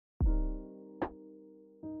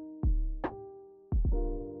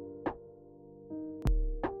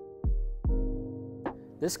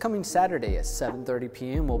This coming Saturday at 7:30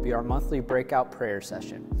 p.m. will be our monthly breakout prayer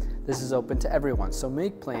session. This is open to everyone, so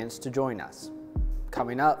make plans to join us.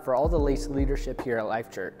 Coming up, for all the leadership here at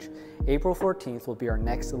LifeChurch, April 14th will be our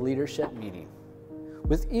next leadership meeting.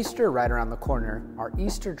 With Easter right around the corner, our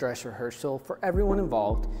Easter dress rehearsal for everyone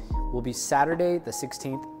involved will be Saturday the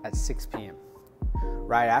 16th at 6 p.m.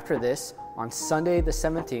 Right after this, on Sunday the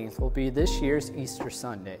 17th, will be this year's Easter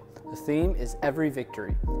Sunday. The theme is Every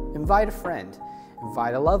Victory. Invite a friend,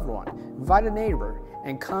 invite a loved one, invite a neighbor,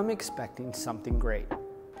 and come expecting something great.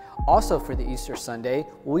 Also for the Easter Sunday,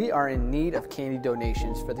 we are in need of candy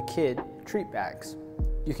donations for the kid treat bags.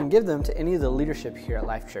 You can give them to any of the leadership here at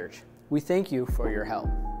LifeChurch. We thank you for your help.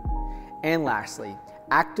 And lastly,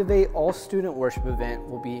 Activate All Student Worship event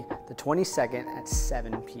will be the 22nd at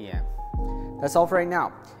 7 p.m. That's all for right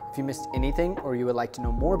now. If you missed anything or you would like to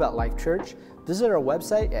know more about LifeChurch, visit our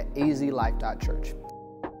website at azlife.church.